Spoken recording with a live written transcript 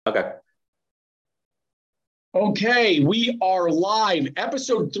Okay. Okay, we are live.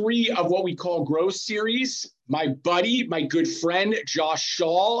 Episode 3 of what we call Growth Series. My buddy, my good friend, Josh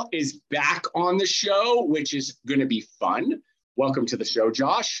Shaw is back on the show, which is going to be fun. Welcome to the show,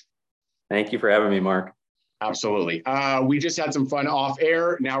 Josh. Thank you for having me, Mark. Absolutely. We just had some fun off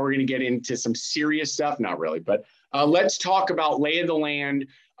air. Now we're going to get into some serious stuff. Not really, but let's talk about lay of the land.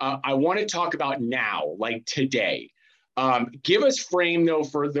 I want to talk about now, like today. Give us frame, though,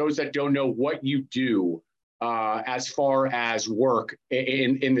 for those that don't know what you do as far as work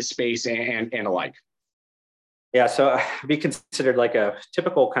in the space and alike. Yeah, so I'd be considered like a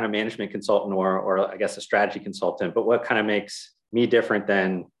typical kind of management consultant or I guess a strategy consultant. But what kind of makes me different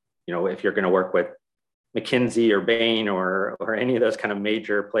than, if you're going to work with McKinsey or Bain or any of those kind of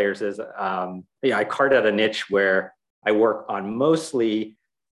major players is, I carved out a niche where I work on mostly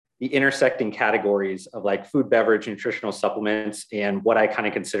the intersecting categories of like food, beverage, nutritional supplements, and what I kind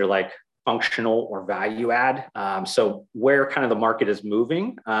of consider like functional or value add. So where kind of the market is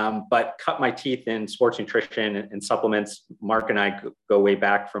moving, but cut my teeth in sports nutrition and supplements. Mark and I go way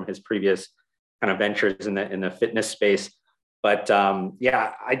back from his previous kind of ventures in the fitness space. But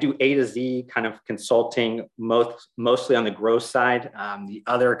I do A to Z kind of consulting, mostly on the growth side. The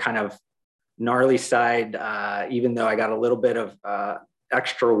other kind of gnarly side, even though I got a little bit of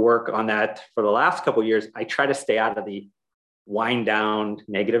extra work on that for the last couple of years, I try to stay out of the wind down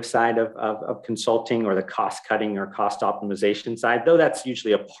negative side of consulting or the cost cutting or cost optimization side, though that's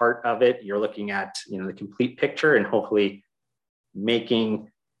usually a part of it. You're looking at the complete picture and hopefully making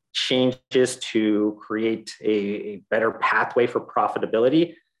changes to create a better pathway for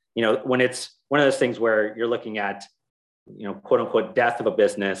profitability. When it's one of those things where you're looking at quote unquote death of a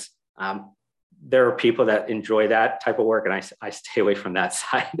business, there are people that enjoy that type of work, and I stay away from that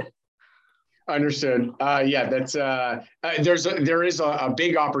side. Understood. That's there is a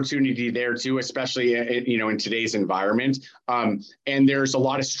big opportunity there too, especially in today's environment. And there's a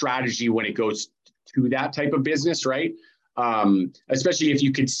lot of strategy when it goes to that type of business, right? Especially if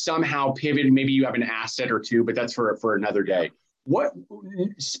you could somehow pivot, and maybe you have an asset or two, but that's for another day.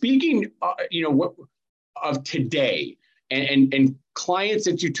 Speaking, of today and clients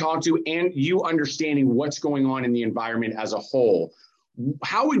that you talk to, and you understanding what's going on in the environment as a whole.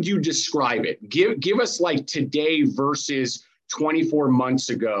 How would you describe it? Give us like today versus 24 months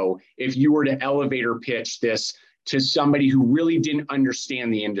ago, if you were to elevator pitch this to somebody who really didn't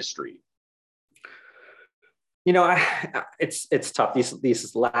understand the industry. It's tough.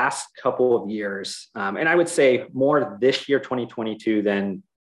 These last couple of years, and I would say more this year, 2022, than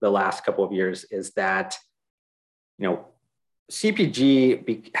the last couple of years, is that,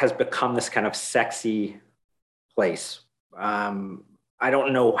 CPG has become this kind of sexy place. I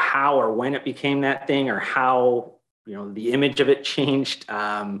don't know how or when it became that thing or how, the image of it changed.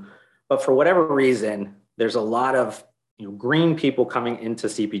 But for whatever reason, there's a lot of, green people coming into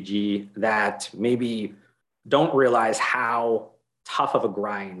CPG that maybe don't realize how tough of a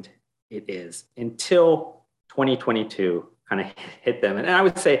grind it is until 2022 kind of hit them. And I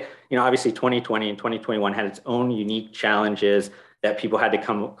would say, obviously 2020 and 2021 had its own unique challenges that people had to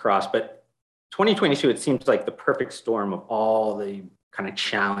come across. But 2022, it seems like the perfect storm of all the kind of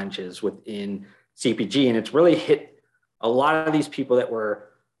challenges within CPG. And it's really hit a lot of these people that were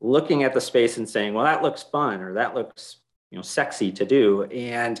looking at the space and saying, well, that looks fun, or that looks, sexy to do.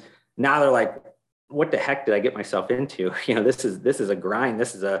 And now they're like, what the heck did I get myself into? This is a grind.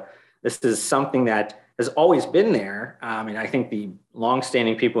 This is something that has always been there. And I think the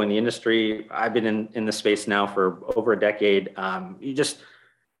longstanding people in the industry, I've been in the space now for over a decade. It's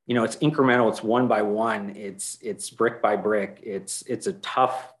incremental. It's one by one. It's brick by brick. It's a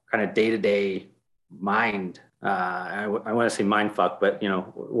tough kind of day-to-day mind. I want to say mind fuck, but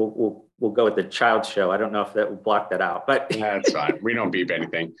we'll go with the child show. I don't know if that will block that out, but that's fine. We don't beep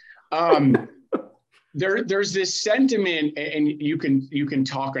anything. There's this sentiment, and you can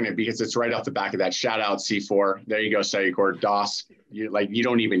talk on it because it's right off the back of that. Shout out C4. There you go, Sayucore. DOS. You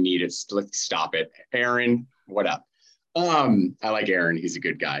don't even need it. Let's stop it. Aaron, what up? I like Aaron. He's a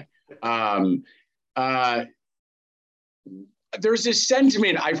good guy. There's this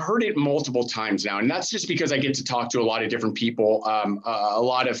sentiment. I've heard it multiple times now, and that's just because I get to talk to a lot of different people, a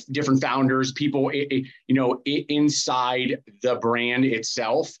lot of different founders, people, inside the brand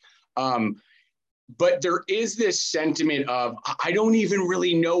itself. But there is this sentiment of, I don't even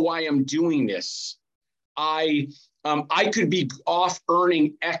really know why I'm doing this. I could be off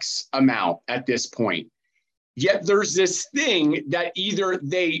earning X amount at this point. Yet there's this thing that either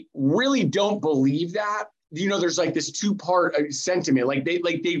they really don't believe that, there's like this two-part sentiment, like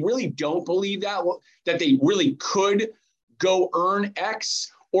they really don't believe that they really could go earn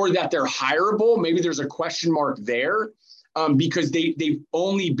X, or that they're hireable. Maybe there's a question mark there. Because they've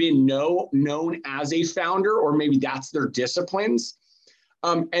only been known as a founder, or maybe that's their disciplines.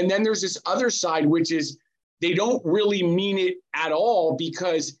 And then there's this other side, which is they don't really mean it at all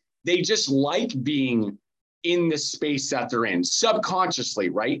because they just like being in the space that they're in subconsciously,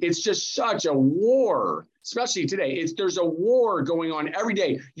 right? It's just such a war, especially today. There's a war going on every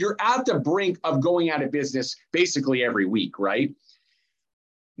day. You're at the brink of going out of business basically every week, right?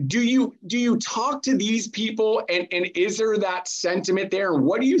 Do you talk to these people, and is there that sentiment there? And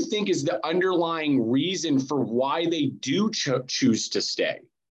what do you think is the underlying reason for why they do choose to stay?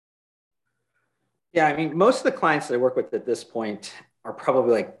 Yeah, I mean, most of the clients that I work with at this point are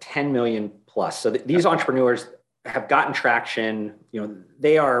probably like 10 million plus. So these entrepreneurs have gotten traction.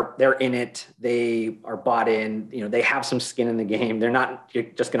 They're in it. They are bought in. They have some skin in the game. They're not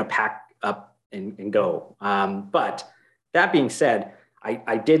just going to pack up and go. But that being said,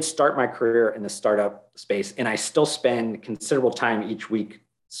 I did start my career in the startup space, and I still spend considerable time each week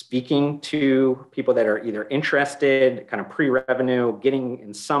speaking to people that are either interested, kind of pre-revenue, getting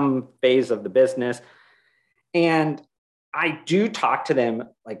in some phase of the business. And I do talk to them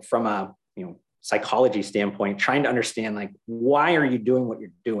like from a psychology standpoint, trying to understand like, why are you doing what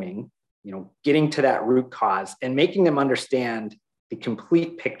you're doing? Getting to that root cause and making them understand the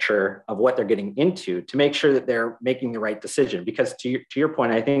complete picture of what they're getting into to make sure that they're making the right decision. Because to your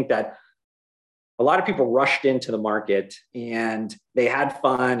point, I think that a lot of people rushed into the market and they had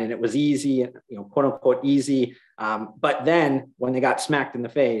fun and it was easy, quote unquote easy. But then when they got smacked in the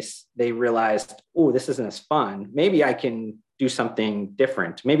face, they realized, oh, this isn't as fun. Maybe I can do something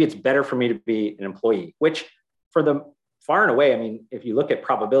different. Maybe it's better for me to be an employee, which for the far and away, I mean, if you look at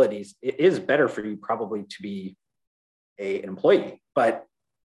probabilities, it is better for you probably to be an employee. But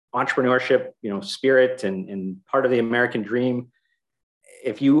entrepreneurship, spirit and part of the American dream,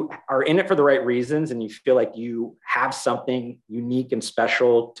 if you are in it for the right reasons and you feel like you have something unique and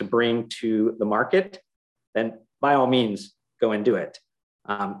special to bring to the market, then by all means, go and do it.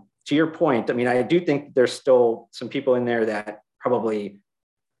 To your point, I mean, I do think there's still some people in there that probably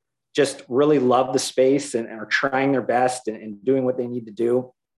just really love the space and are trying their best and doing what they need to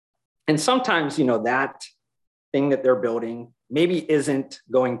do. And sometimes, that thing that they're building maybe isn't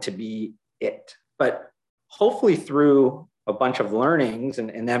going to be it. But hopefully through a bunch of learnings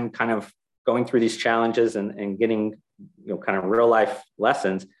and them kind of going through these challenges and getting, kind of real life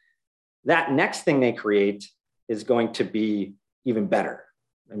lessons, that next thing they create is going to be even better.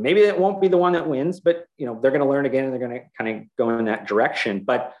 And maybe it won't be the one that wins, but they're going to learn again and they're going to kind of go in that direction.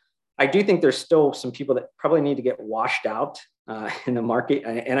 But I do think there's still some people that probably need to get washed out in the market.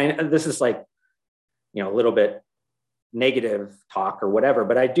 And this is like, a little bit negative talk or whatever,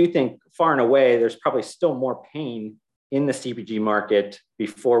 but I do think far and away, there's probably still more pain in the CPG market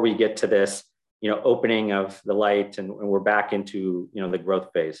before we get to this, opening of the light and we're back into, the growth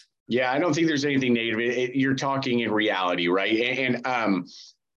phase. Yeah, I don't think there's anything negative. You're talking in reality, right? And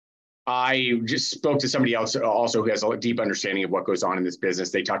I just spoke to somebody else also who has a deep understanding of what goes on in this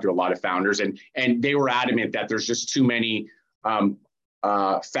business. They talked to a lot of founders and they were adamant that there's just too many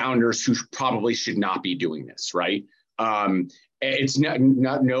founders who probably should not be doing this, right? It's not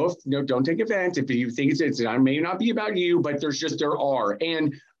no, don't take offense if you think it may not be about you, but there are.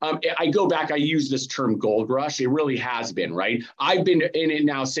 And I go back, I use this term gold rush. It really has been, right? I've been in it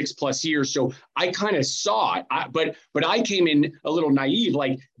now 6+ years. So I kind of saw it, but I came in a little naive,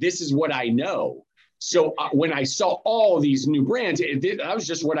 like this is what I know. So when I saw all of these new brands, that was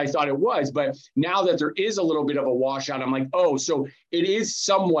just what I thought it was. But now that there is a little bit of a washout, I'm like, oh, so it is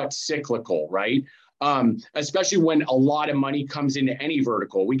somewhat cyclical, right? Especially when a lot of money comes into any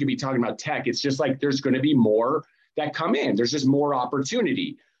vertical. We could be talking about tech. It's just like there's going to be more that come in. There's just more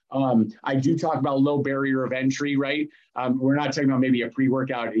opportunity. I do talk about low barrier of entry, right? We're not talking about maybe a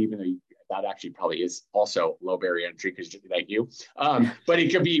pre-workout, even though that actually probably is also low barrier entry because thank you. But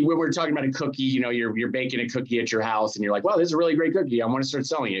it could be when we're talking about a cookie, you're baking a cookie at your house and you're like, wow, this is a really great cookie. I want to start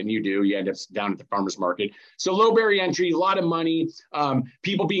selling it. And you end up down at the farmer's market. So low barrier entry, a lot of money,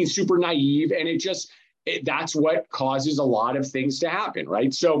 people being super naive. And that's what causes a lot of things to happen,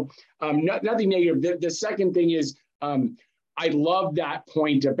 right? So nothing negative. The second thing is, I love that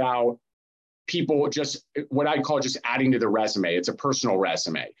point about people just what I call just adding to the resume. It's a personal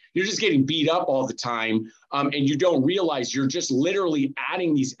resume. You're just getting beat up all the time. And you don't realize you're just literally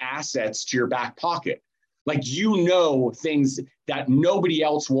adding these assets to your back pocket. Like, things that nobody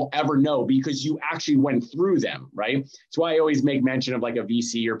else will ever know because you actually went through them, right? That's why I always make mention of like a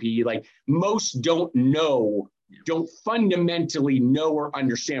VC or PE. Like most don't fundamentally know or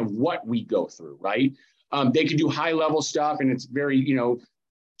understand what we go through, right? They can do high level stuff and it's very,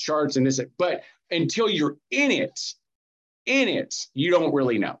 charts and this, but until you're in it, you don't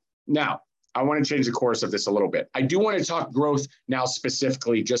really know. Now, I want to change the course of this a little bit. I do want to talk growth now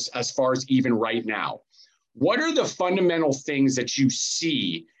specifically, just as far as even right now. What are the fundamental things that you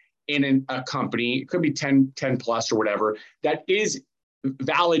see in a company, it could be 10 plus or whatever, that is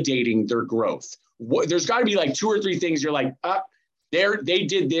validating their growth? There's got to be like 2 or 3 things you're like, they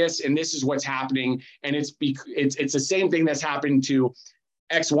did this and this is what's happening. And it's the same thing that's happened to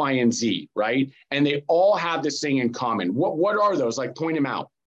X, Y, and Z, right? And they all have this thing in common. What are those? Like, point them out.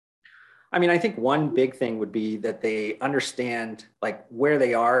 I mean, I think one big thing would be that they understand like where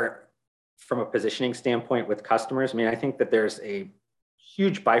they are from a positioning standpoint with customers. I mean, I think that there's a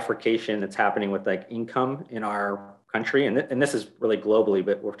huge bifurcation that's happening with like income in our country. And this is really globally,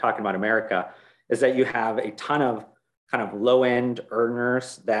 but we're talking about America, is that you have a ton of kind of low end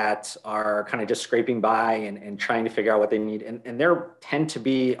earners that are kind of just scraping by and trying to figure out what they need. And they tend to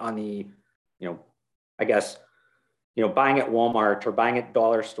be on the, I guess, buying at Walmart or buying at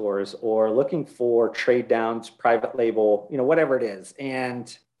dollar stores or looking for trade downs, private label, whatever it is.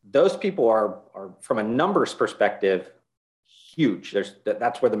 And those people are from a numbers perspective, huge.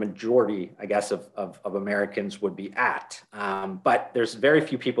 That's where the majority, I guess, of Americans would be at. But there's very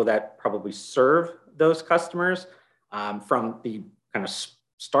few people that probably serve those customers from the kind of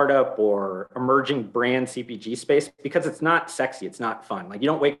startup or emerging brand CPG space, because it's not sexy. It's not fun. Like, you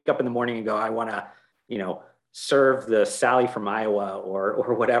don't wake up in the morning and go, I want to, serve the Sally from Iowa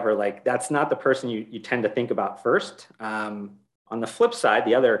or whatever. Like, that's not the person you tend to think about first. On the flip side,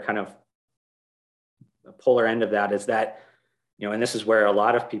 the other kind of polar end of that is that, and this is where a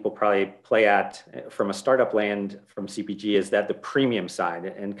lot of people probably play at from a startup land from CPG, is that the premium side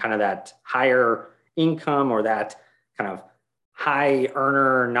and kind of that higher income or that kind of high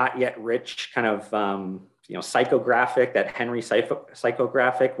earner, not yet rich kind of, psychographic, that Henry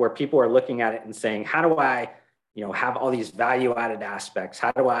psychographic, where people are looking at it and saying, how do I, have all these value added aspects?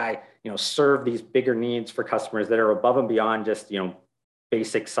 How do I, serve these bigger needs for customers that are above and beyond just,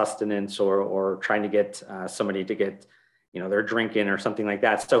 basic sustenance or trying to get somebody to get, their drink in or something like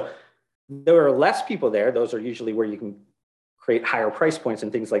that. So there are less people there. Those are usually where you can create higher price points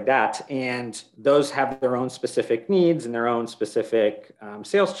and things like that. And those have their own specific needs and their own specific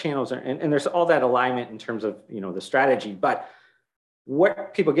sales channels. And there's all that alignment in terms of, the strategy. But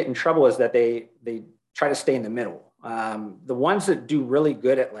what people get in trouble is that they try to stay in the middle. The ones that do really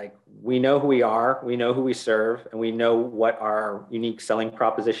good at, like, we know who we are, we know who we serve, and we know what our unique selling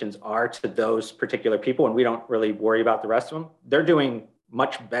propositions are to those particular people, and we don't really worry about the rest of them. They're doing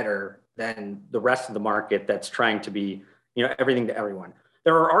much better than the rest of the market that's trying to be, everything to everyone.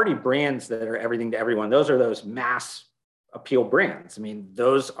 There are already brands that are everything to everyone. Those are those mass appeal brands. I mean,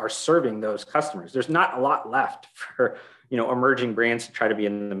 those are serving those customers. There's not a lot left for, emerging brands to try to be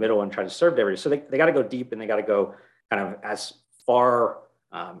in the middle and try to serve everybody. So they got to go deep, and they got to go kind of as far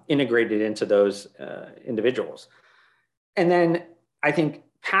integrated into those individuals. And then I think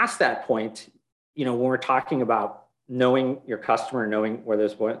past that point, when we're talking about knowing your customer, knowing where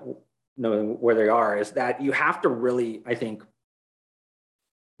they are, is that you have to really, I think,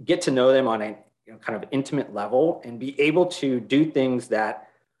 get to know them on a kind of intimate level and be able to do things that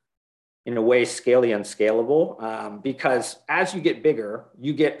in a way scale the unscalable, because as you get bigger,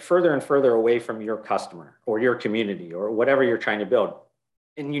 you get further and further away from your customer or your community or whatever you're trying to build.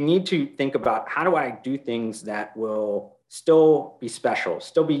 And you need to think about, how do I do things that will still be special,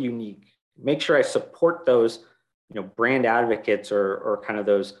 still be unique, make sure I support those, brand advocates or kind of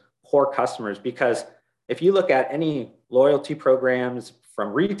those core customers. Because if you look at any loyalty programs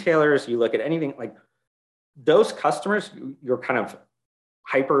from retailers, you look at anything like those customers, your kind of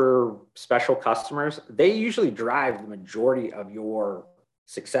hyper special customers, they usually drive the majority of your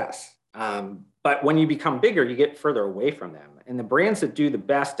success. But when you become bigger, you get further away from them. And the brands that do the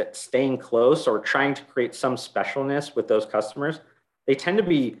best at staying close or trying to create some specialness with those customers, they tend to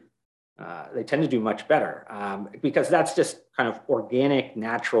do much better, because that's just kind of organic,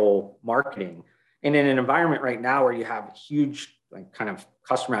 natural marketing. And in an environment right now where you have huge kind of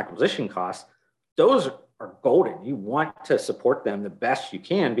customer acquisition costs, those are golden. You want to support them the best you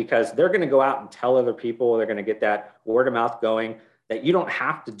can, because they're going to go out and tell other people. They're going to get that word of mouth going, that you don't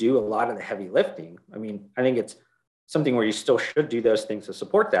have to do a lot of the heavy lifting. I mean, I think it's something where you still should do those things to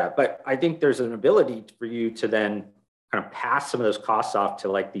support that. But I think there's an ability for you to then kind of pass some of those costs off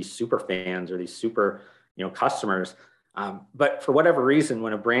to like these super fans or these super, customers. But for whatever reason,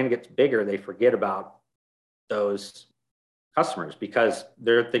 when a brand gets bigger, they forget about those customers because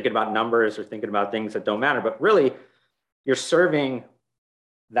they're thinking about numbers or thinking about things that don't matter. But really, you're serving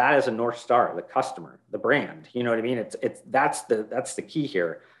that as a North Star, the customer, the brand. You know what I mean? That's the key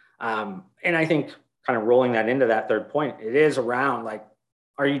here. And I think kind of rolling that into that third point, it is around like,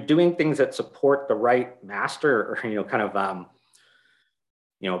 are you doing things that support the right master, or, kind of,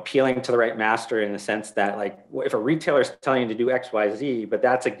 appealing to the right master in the sense that, like, if a retailer is telling you to do X, Y, Z, but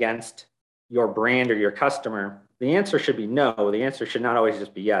that's against your brand or your customer, the answer should be no. The answer should not always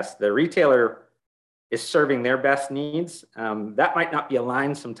just be yes. The retailer is serving their best needs. That might not be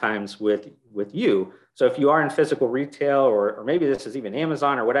aligned sometimes with you. So if you are in physical retail, or maybe this is even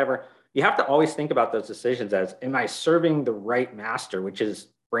Amazon or whatever, you have to always think about those decisions as, am I serving the right master, which is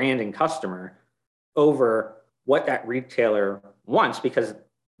brand and customer, over what that retailer wants? Because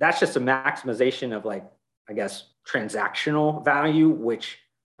that's just a maximization of, like, I guess, transactional value, which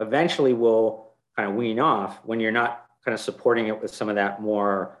eventually will kind of wean off when you're not kind of supporting it with some of that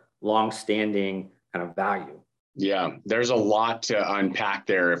more long-standing kind of value. Yeah, there's a lot to unpack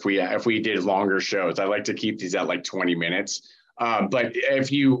there if we did longer shows. I like to keep these at like 20 minutes. But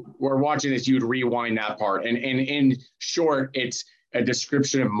if you were watching this, you'd rewind that part. And in short, it's a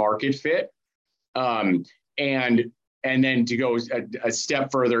description of market fit. And then to go a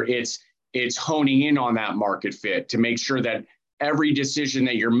step further, it's honing in on that market fit to make sure that every decision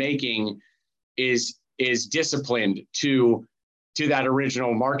that you're making is disciplined to that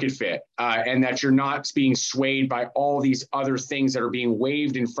original market fit, and that you're not being swayed by all these other things that are being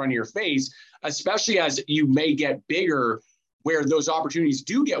waved in front of your face, especially as you may get bigger, where those opportunities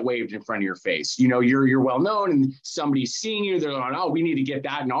do get waved in front of your face. You're well known and somebody's seeing you. They're like, oh, we need to get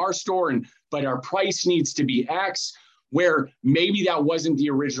that in our store, but our price needs to be X, where maybe that wasn't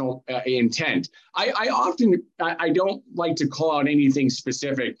the original intent. I don't like to call out anything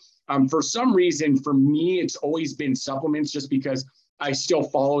specific. For some reason, for me, it's always been supplements, just because I still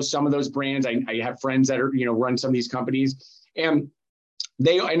follow some of those brands. I have friends that are, run some of these companies, and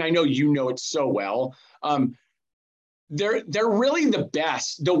I know it so well. They're really the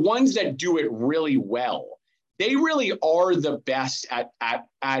best. The ones that do it really well, they really are the best at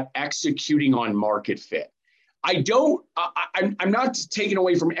executing on market fit. I'm not taking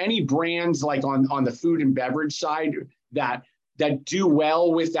away from any brands like on the food and beverage side that do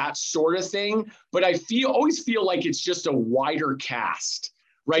well with that sort of thing, but I always feel like it's just a wider cast,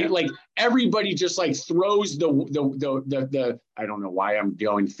 right? Yeah. Like everybody just like throws the I don't know why I'm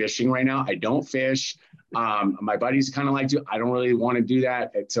going fishing right now. I don't fish. My buddies kind of like to. I don't really want to do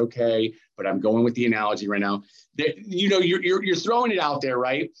that. It's okay, but I'm going with the analogy right now. That you're throwing it out there,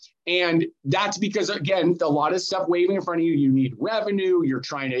 right? And that's because, again, a lot of stuff waving in front of you. You need revenue. You're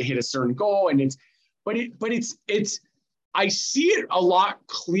trying to hit a certain goal, and it's. I see it a lot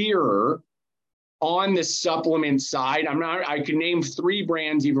clearer on the supplement side. I can name 3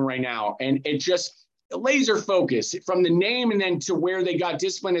 brands even right now, and it just laser focus from the name and then to where they got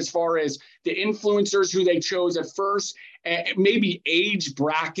discipline as far as the influencers who they chose at first, and maybe age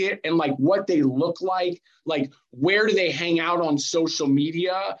bracket and like what they look like where do they hang out on social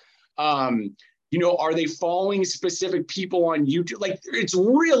media? Are they following specific people on YouTube? Like, it's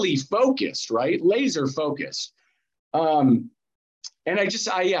really focused, right? Laser focused. And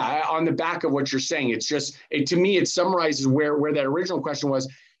on the back of what you're saying, it's just, to me, it summarizes where that original question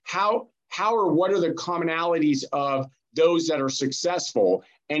was, how or what are the commonalities of those that are successful?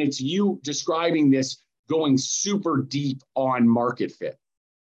 And it's you describing this going super deep on market fit.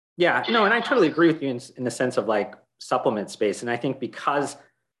 Yeah, no, and I totally agree with you in the sense of like supplement space. And I think because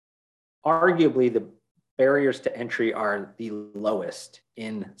arguably the barriers to entry are the lowest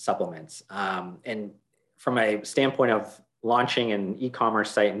in supplements. And from a standpoint of launching an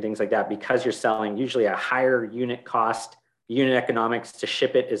e-commerce site and things like that, because you're selling usually a higher unit cost, unit economics to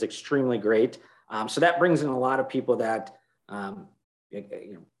ship it is extremely great. So that brings in a lot of people that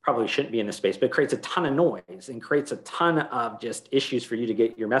probably shouldn't be in the space, but it creates a ton of noise and creates a ton of just issues for you to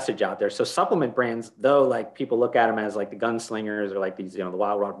get your message out there. So supplement brands, though, like people look at them as like the gunslingers or like these, the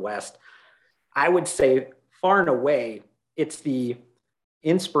Wild Wild West, I would say far and away, it's the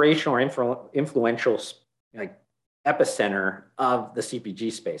inspirational or influential like epicenter of the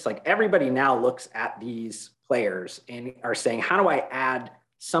CPG space. Like everybody now looks at these players and are saying, how do I add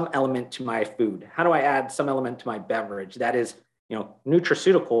some element to my food? How do I add some element to my beverage that is,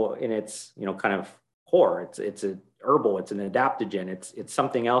 nutraceutical in its, kind of core? It's a herbal, it's an adaptogen, it's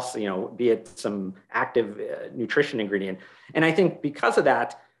something else, be it some active nutrition ingredient. And I think because of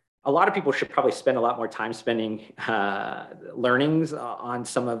that, a lot of people should probably spend a lot more time spending learnings on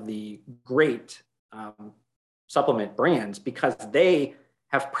some of the great supplement brands, because they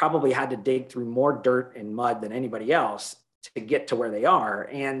have probably had to dig through more dirt and mud than anybody else to get to where they are.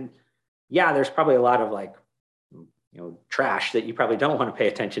 And yeah, there's probably a lot of like trash that you probably don't want to pay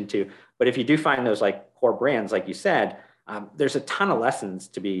attention to. But if you do find those like core brands, like you said, there's a ton of lessons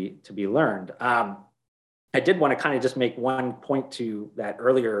to be learned. I did want to kind of just make one point to that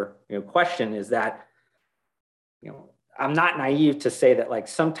earlier question, is that I'm not naive to say that like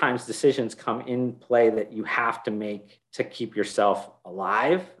sometimes decisions come in play that you have to make to keep yourself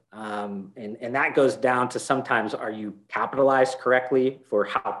alive. And that goes down to sometimes, are you capitalized correctly for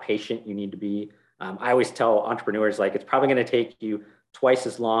how patient you need to be? I always tell entrepreneurs, like, it's probably going to take you twice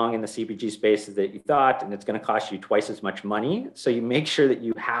as long in the CPG space as that you thought, and it's going to cost you twice as much money. So you make sure that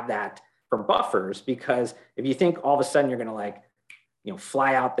you have that for buffers, because if you think all of a sudden you're going to like,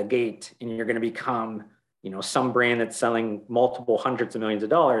 fly out the gate and you're going to become, some brand that's selling multiple hundreds of millions of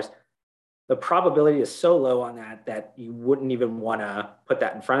dollars, the probability is so low on that you wouldn't even want to put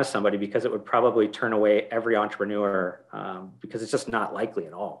that in front of somebody, because it would probably turn away every entrepreneur, because it's just not likely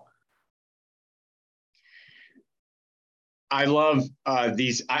at all. I love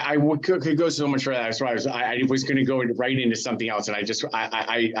these. I could go so much further. That's why I was going to go right into something else, and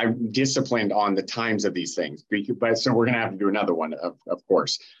I'm disciplined on the times of these things. But so we're going to have to do another one, of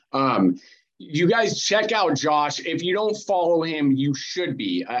course. You guys check out Josh. If you don't follow him, you should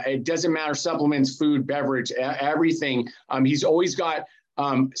be. It doesn't matter, supplements, food, beverage, everything. He's always got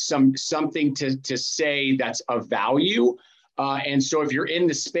something to say that's of value. And so if you're in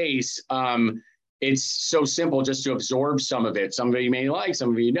the space, it's so simple just to absorb some of it. Some of it you may like, some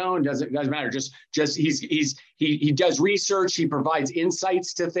of it you don't. Doesn't matter. Just he does research. He provides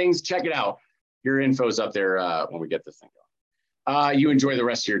insights to things. Check it out. Your info's up there when we get this thing going. You enjoy the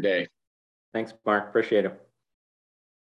rest of your day. Thanks, Mark. Appreciate it.